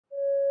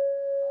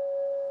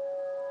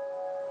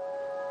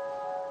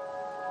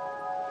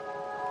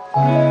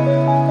Hey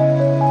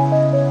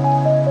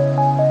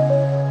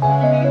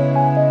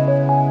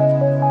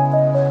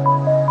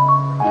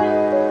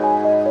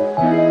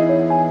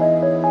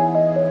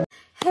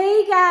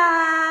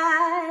guys!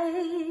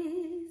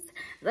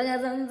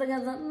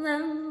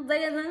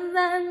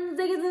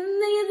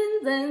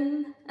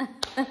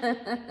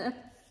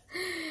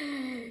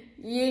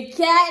 You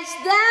catch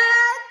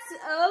that?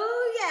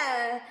 Oh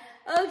yeah.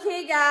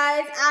 Okay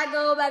guys, I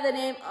go by the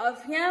name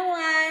of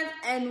Youngwife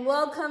and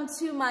welcome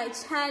to my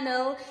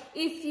channel.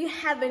 If you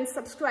haven't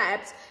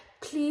subscribed,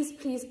 please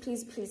please do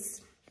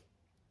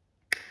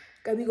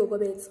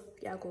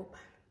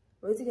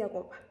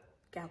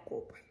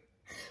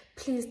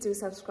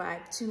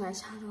subscribe to my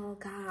channel,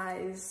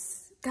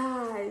 guys. You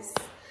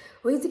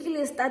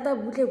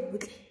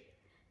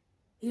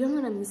don't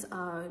want to miss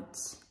out.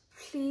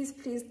 Please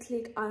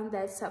click on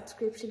that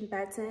subscription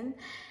button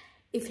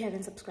if you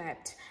haven't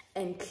subscribed,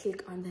 and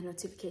click on the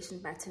notification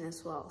button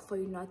as well for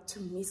you not to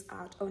miss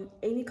out on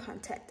any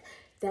content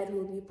that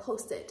will be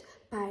posted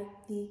by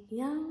the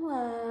Young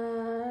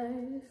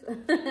Wife.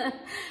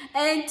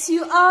 And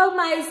to all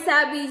my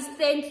subbies,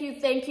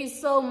 thank you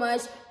so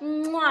much.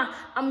 Mwah.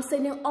 I'm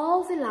sending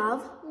all the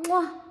love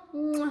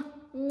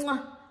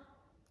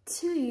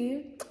to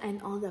you,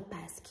 and all the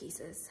best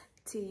kisses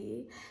to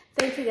you.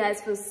 Thank you guys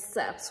for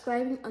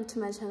subscribing onto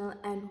my channel,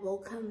 and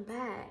welcome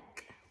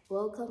back.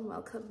 Welcome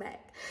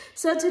back.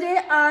 So on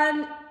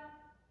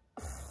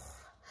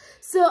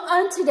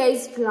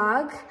today's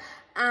vlog,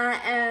 I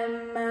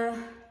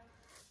am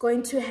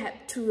going to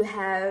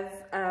have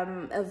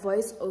a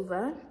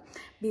voiceover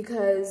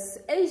because,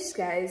 hey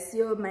guys,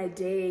 you're my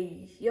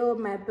day, you're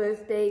my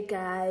birthday,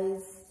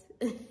 guys.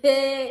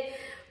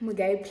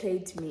 Mugai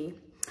played me,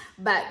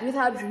 but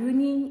without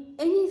ruining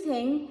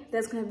anything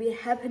that's gonna be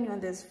happening on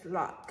this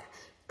vlog,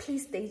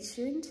 please stay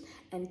tuned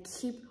and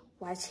keep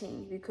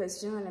watching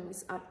because you don't want to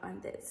miss out on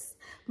this.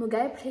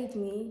 Mugai played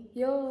me,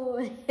 yo.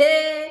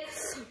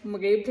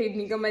 Mugai played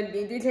me, come on,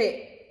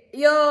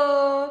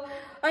 yo.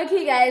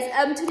 Okay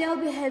guys, today I'll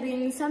be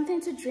having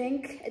something to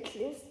drink, at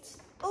least.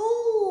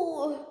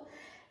 Oh,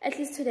 at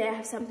least today I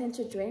have something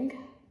to drink.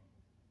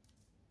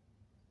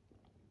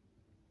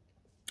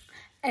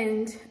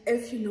 And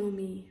if you know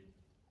me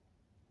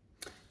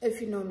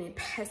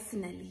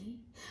personally,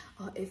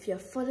 or if you're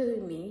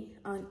following me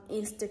on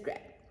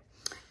Instagram,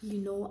 you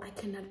know I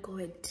cannot go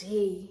a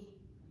day,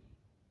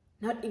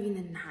 not even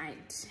a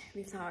night,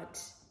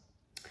 without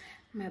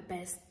my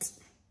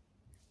best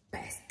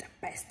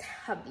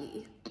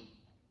hubby.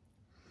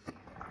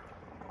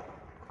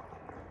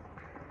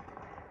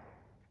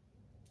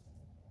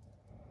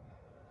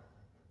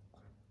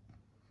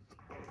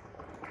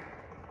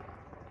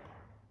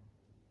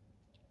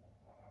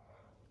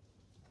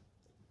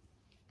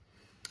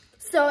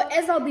 So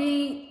as I'll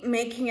be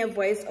making a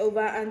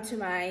voiceover onto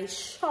my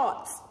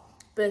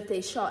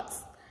birthday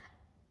shots,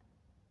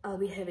 I'll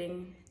be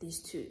having these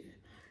two.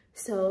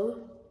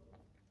 So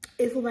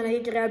if we're gonna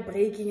get a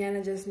breaking and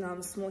I just know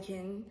I'm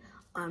smoking,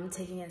 I'm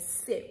taking a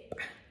sip.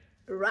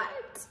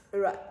 Right.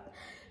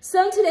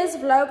 So in today's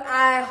vlog,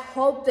 I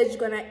hope that you're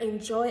gonna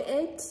enjoy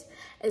it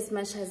as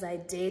much as I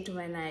did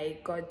when I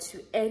got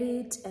to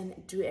edit and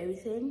do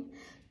everything.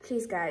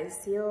 Please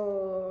guys,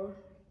 yo,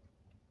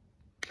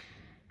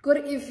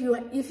 good. If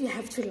you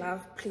have to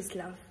laugh, please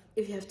laugh.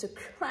 If you have to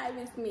cry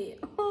with me,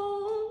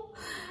 oh,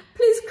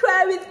 please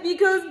cry with me,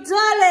 because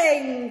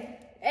darling,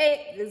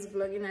 hey, this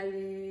vlog in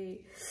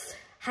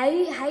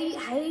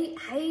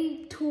hi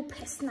too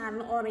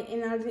personal or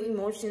in other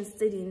emotions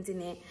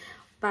in it.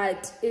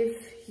 But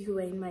if you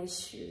were in my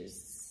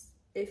shoes,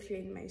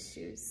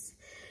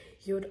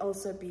 you would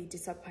also be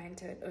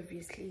disappointed,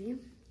 obviously.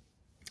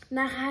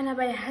 Nahana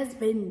by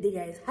husband,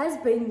 guys.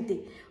 Husband.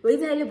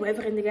 Wait a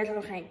boyfriend,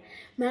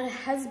 my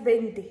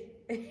husband.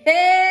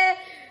 Hey,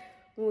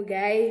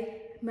 guy.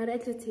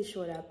 Marat, he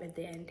showed up at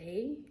the end,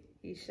 hey?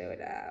 He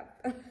showed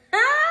up.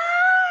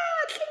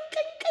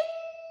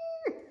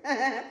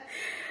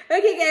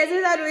 Okay, guys,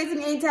 without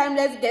wasting any time,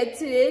 let's get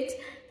to it.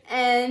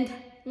 And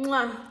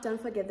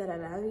don't forget that I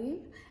love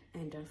you.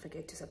 And don't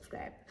forget to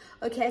subscribe.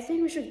 Okay, I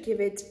think we should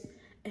give it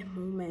a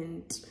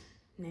moment,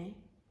 ne,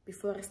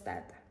 before I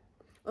start.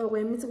 Or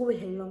when it's going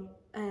hello,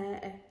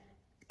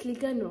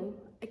 click on no,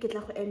 I get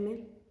like email.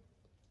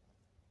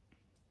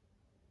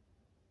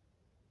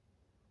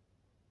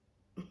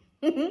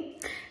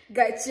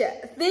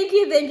 Gotcha. Thank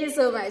you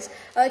so much.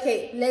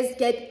 Okay, let's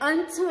get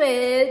onto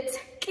it.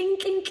 Cling,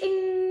 cling,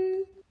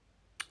 cling.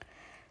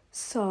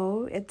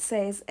 So it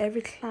says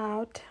every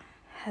cloud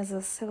has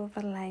a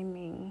silver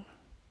lining.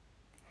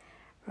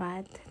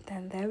 Right,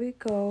 then there we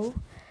go.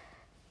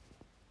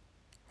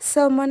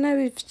 So Mona,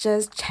 we've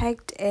just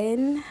checked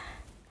in,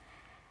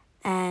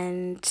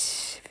 and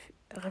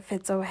if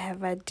it's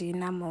over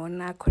dinner,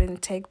 Mona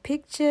couldn't take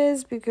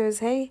pictures because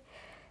hey,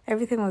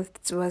 everything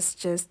was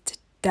just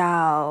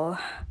dull.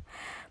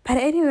 But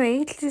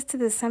anyway, at least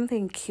there's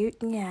something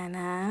cute,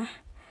 nyana.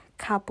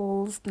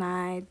 Couples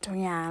night,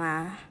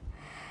 nyana.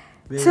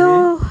 Baby.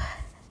 So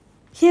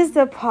here's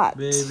the part.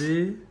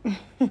 Baby.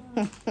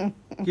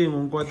 Game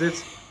on got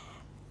it.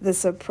 the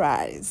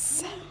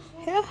surprise.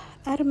 Yeah,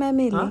 I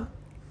remember.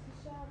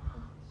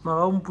 Maar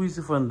waarom poes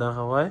je vandaag,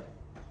 why?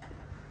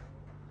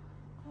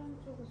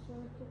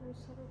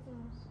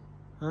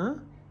 Huh?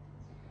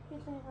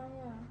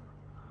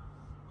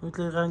 Hoe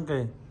krijg je aan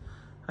kijken?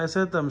 Hij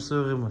zei I'm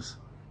sorry, mas.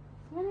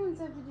 Waarom is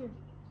dat video?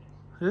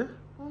 Huh?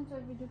 Waarom is dat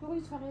video? Hoe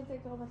is het van je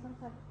tegen wat dan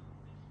gaat?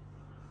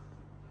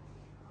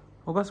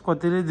 Hoe kan je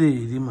squatteren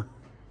die man?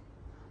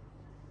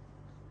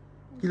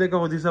 Je lijkt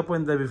al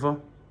disappointed before.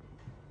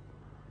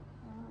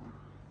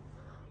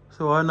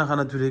 So why not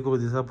natuurlijk ook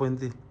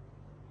disappointed?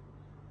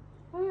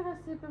 Hoe je gaat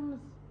slepen, mas?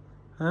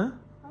 Huh?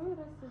 Hoe je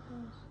gaat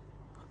slepen, mas?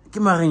 Que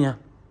marinha?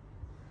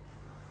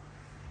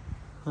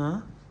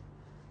 Hã?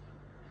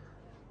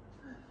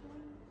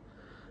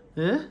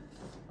 É?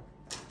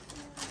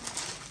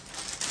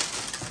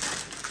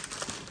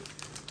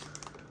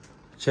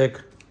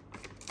 Check.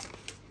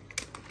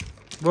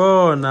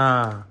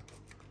 Bona.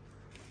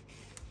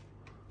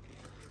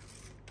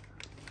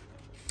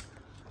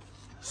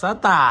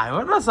 Satan,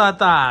 olha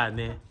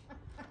Satan.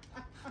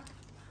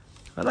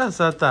 Olha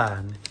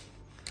Satan.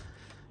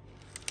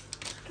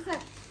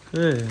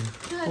 É.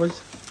 Pode.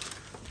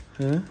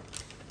 É.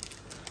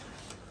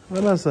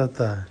 Olha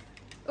Satan.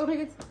 Oh my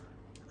god.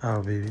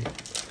 Oh baby.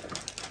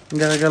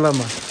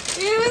 Galama.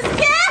 You were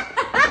scared.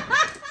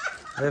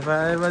 Have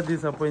I ever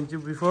disappointed you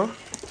before? You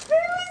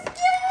were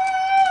scared.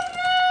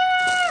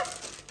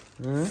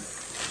 Huh?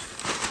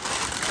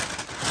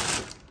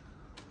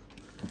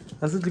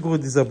 I said you go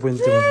disappointed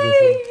before.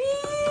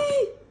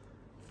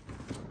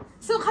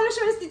 So gaan we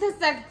zo eens dit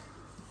zeggen.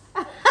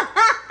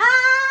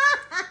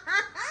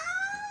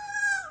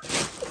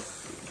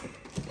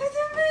 It's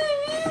a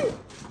baby.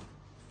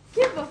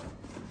 Give up.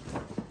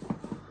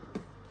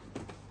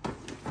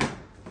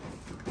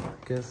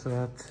 Guess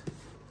what?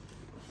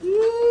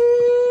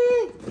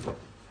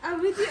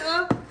 I'm with you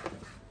up.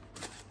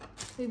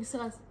 Baby,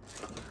 serás.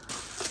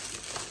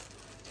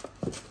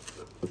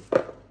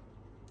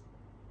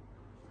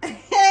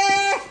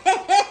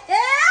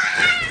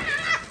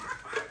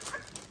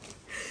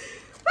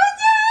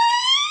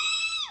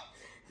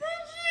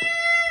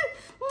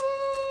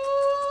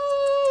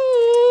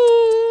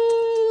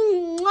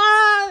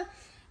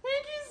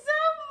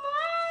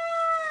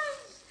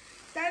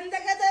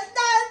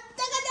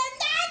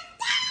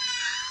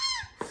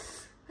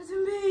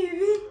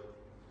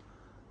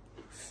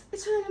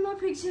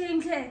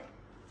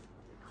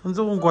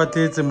 Unser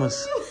Unquartete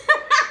muss.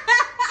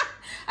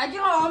 I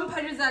get on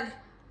Parizag.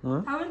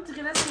 I want to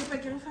relax if I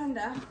can find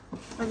that.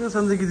 I guess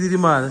I'm thinking the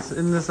man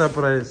in the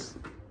surprise.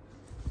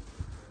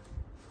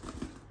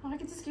 I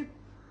get to skip.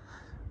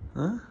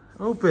 Huh?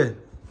 Open.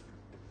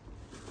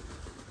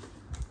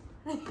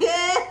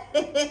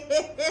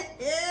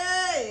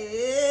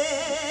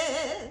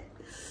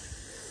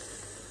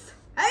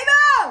 Hey,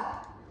 Mo!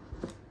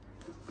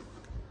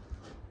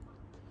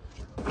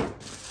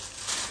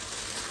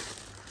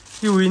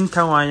 You win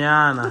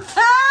Tawayana. That's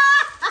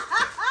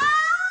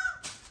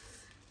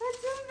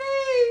a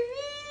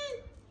baby.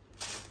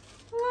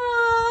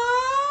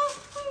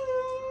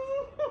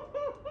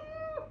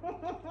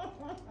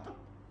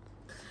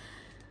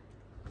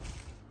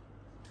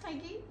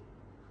 Huggy?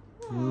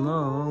 No,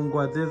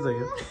 Unquartete. I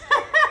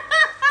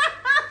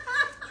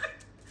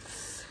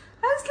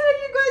was kidding,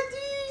 you got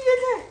to.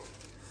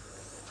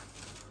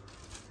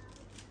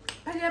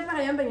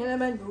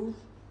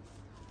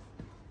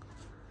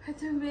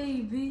 That's a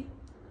baby.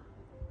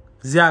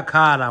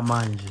 Ziakara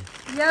manje.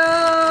 Yo!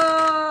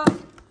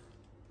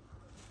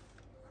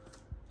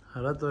 I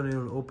thought you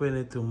will open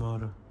it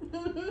tomorrow.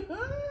 That's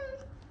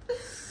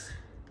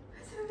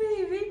a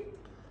baby.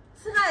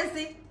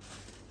 Seriously.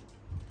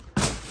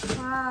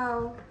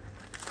 Wow.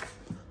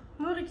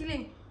 More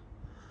killing.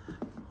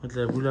 Wat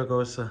le bula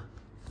kausa.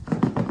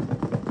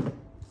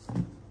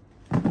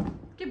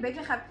 Get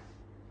back up.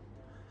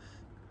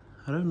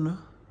 I don't know.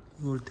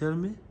 You will tell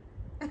me.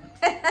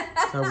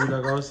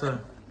 Bula kausa.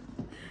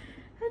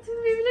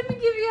 Baby, let me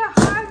give you a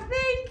hug.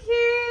 Thank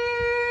you.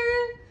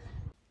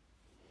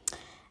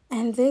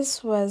 And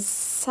this was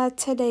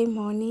Saturday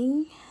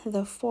morning,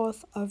 the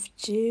 4th of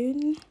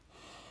June.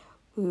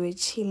 We were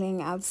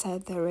chilling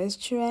outside the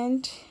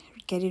restaurant,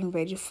 getting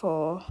ready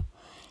for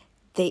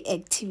the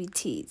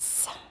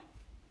activities.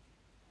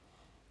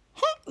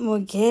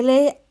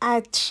 Mogele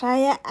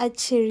atraya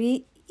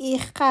achiri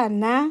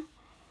ikana.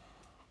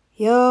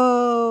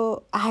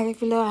 Yo, I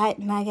feel right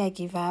now I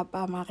give up.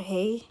 I'm like,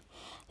 hey,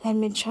 let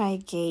me try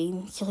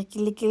again.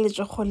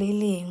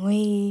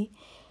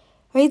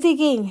 Wait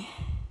again.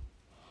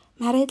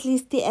 But at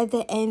least at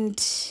the end,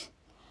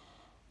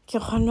 ke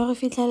khona go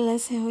fitlhela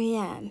seo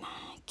yana.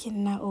 Ke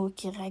nna o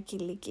ke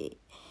rakile ke.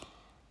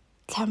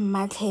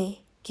 Tlhamatlhe,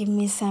 give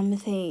me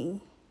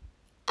something.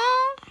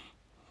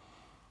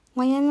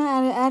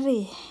 Ngwanyana a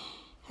re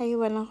ga ke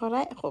bona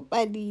gore go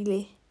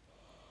padile.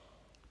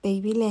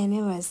 Baby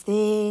Lene was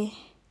there.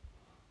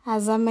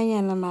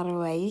 Azamanyana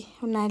marwai,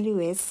 unali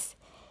wes.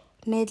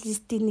 At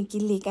least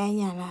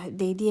nikilekanyana,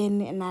 daddy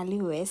and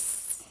nali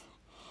wes.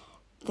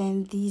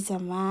 Then these are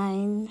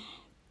mine.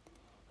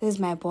 This is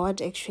my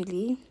board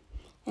actually.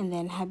 And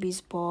then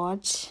hubby's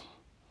bought.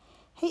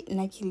 Hey,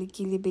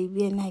 nakili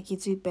baby and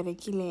hakitui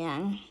perekile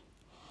yang.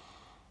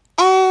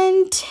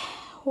 And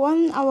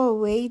on our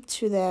way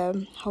to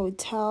the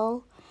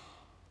hotel,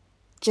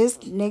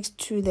 just next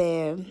to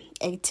the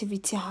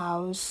activity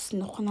house,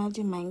 nkhona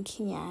di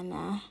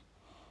mankinyana.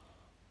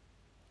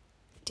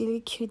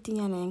 Dili cute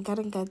nyana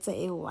nkare nkatsa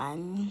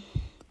A1.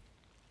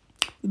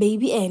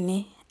 Baby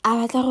ene a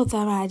batla go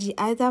tsa madi,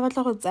 a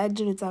batla go tsa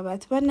dilo tsa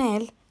batho bona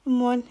hela.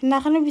 Mon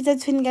nagana bitsa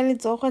tshwene ka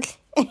letsogotlhe.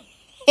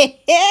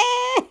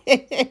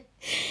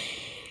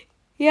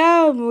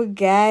 Yo, mo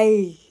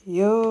guy,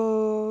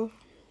 yo.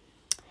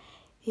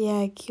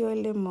 Yeah,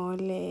 kiole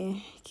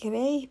mole.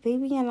 Kirei,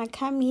 baby nyana,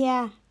 come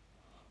here.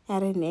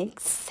 Yare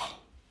next.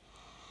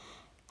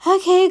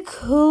 Okay,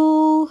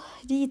 cool.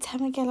 Di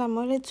tshamekela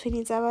mole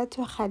tshwene tsa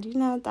batho ga di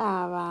na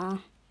taba.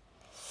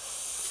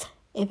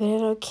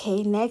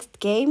 Okay, next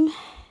game.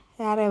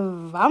 Yare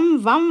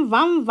vam.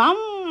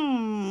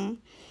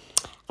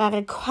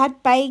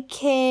 Quad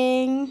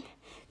biking,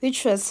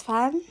 which was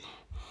fun.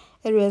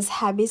 It was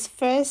hubby's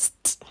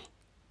first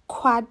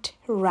quad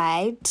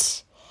ride.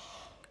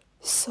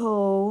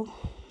 So,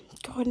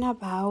 gonna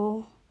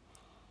bow.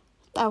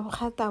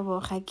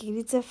 I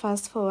did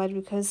fast forward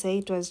because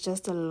it was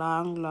just a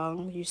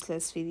long,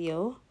 useless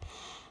video.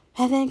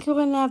 But then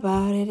gonna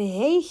about it.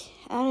 Hey,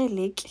 I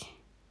like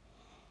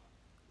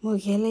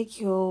Mogelek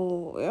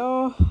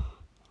yo.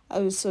 I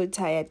was so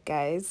tired,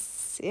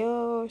 guys.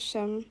 Yo,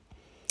 sham.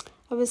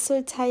 I was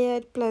so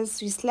tired,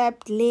 plus we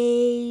slept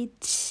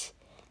late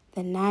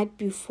the night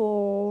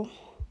before.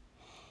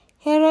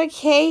 Here,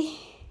 okay.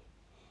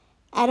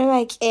 I don't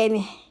like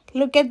any.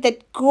 Look at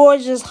that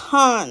gorgeous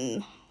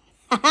horn.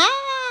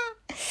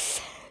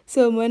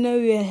 So when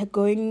we were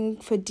going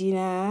for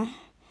dinner,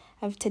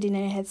 after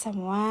dinner I had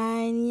some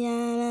wine,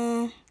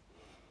 yeah.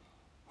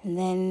 And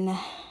then,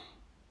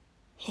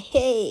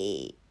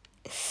 hey.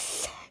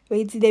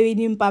 Wait till we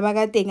didn't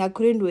I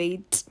couldn't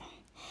wait.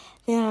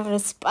 Then I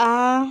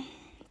spa.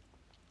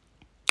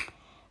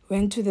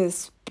 Went to the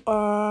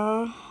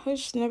spa,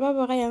 which never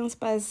were young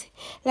spas.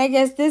 Like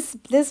as this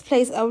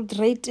place, I would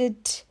rate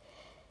it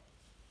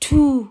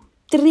 2,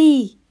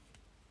 3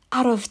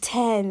 out of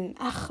 10.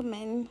 Ah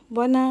man,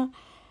 bona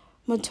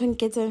moton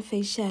gets on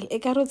facial. E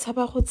ka ro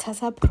tshaba go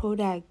tshasa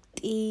product.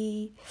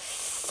 Le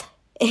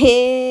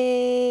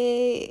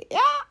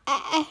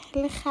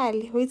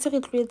gale wait re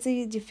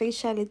tlwetse di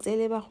facial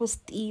tsele ba go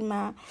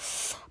steamer,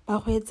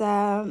 ba go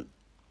etsa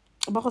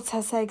ba go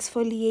tshasa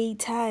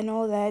exfoliator and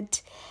all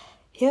that.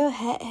 Yo,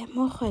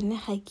 mo gone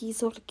ga ke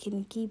itse gore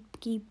ke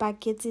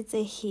ipaketse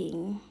tse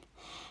heng.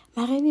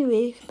 But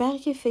anyway, ba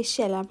ke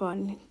facial a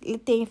bone. Le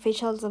teng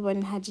facial tsa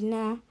bone ha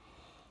dina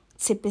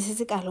tshepe se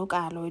se kalo.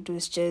 It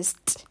was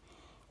just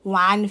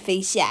one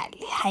facial.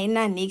 Ha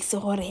ina nix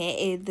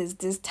gore there's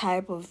this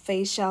type of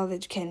facial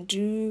that you can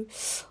do.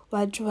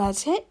 What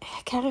hey,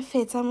 ka re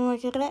fetsa mo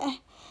ke re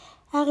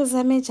a re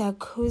zame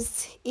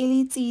jacuzzi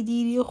ile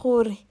tsididi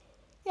gore.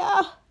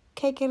 Ya,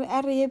 ke re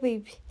a re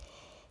baby.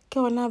 Ke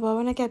gona ba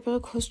bona ke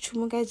apere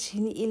costume ka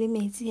jean ile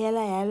metsi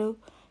hela yalo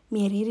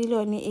meriri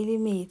lone ile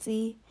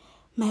metsi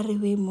mare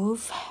we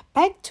move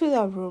back to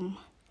the room.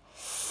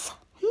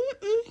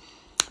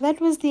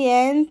 That was the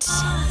end.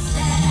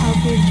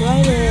 Hope you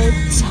enjoyed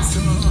it.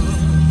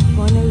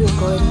 Morning we're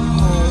going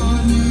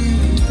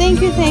home. Thank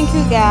you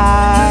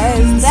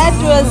guys. That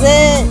was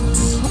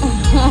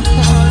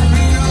it.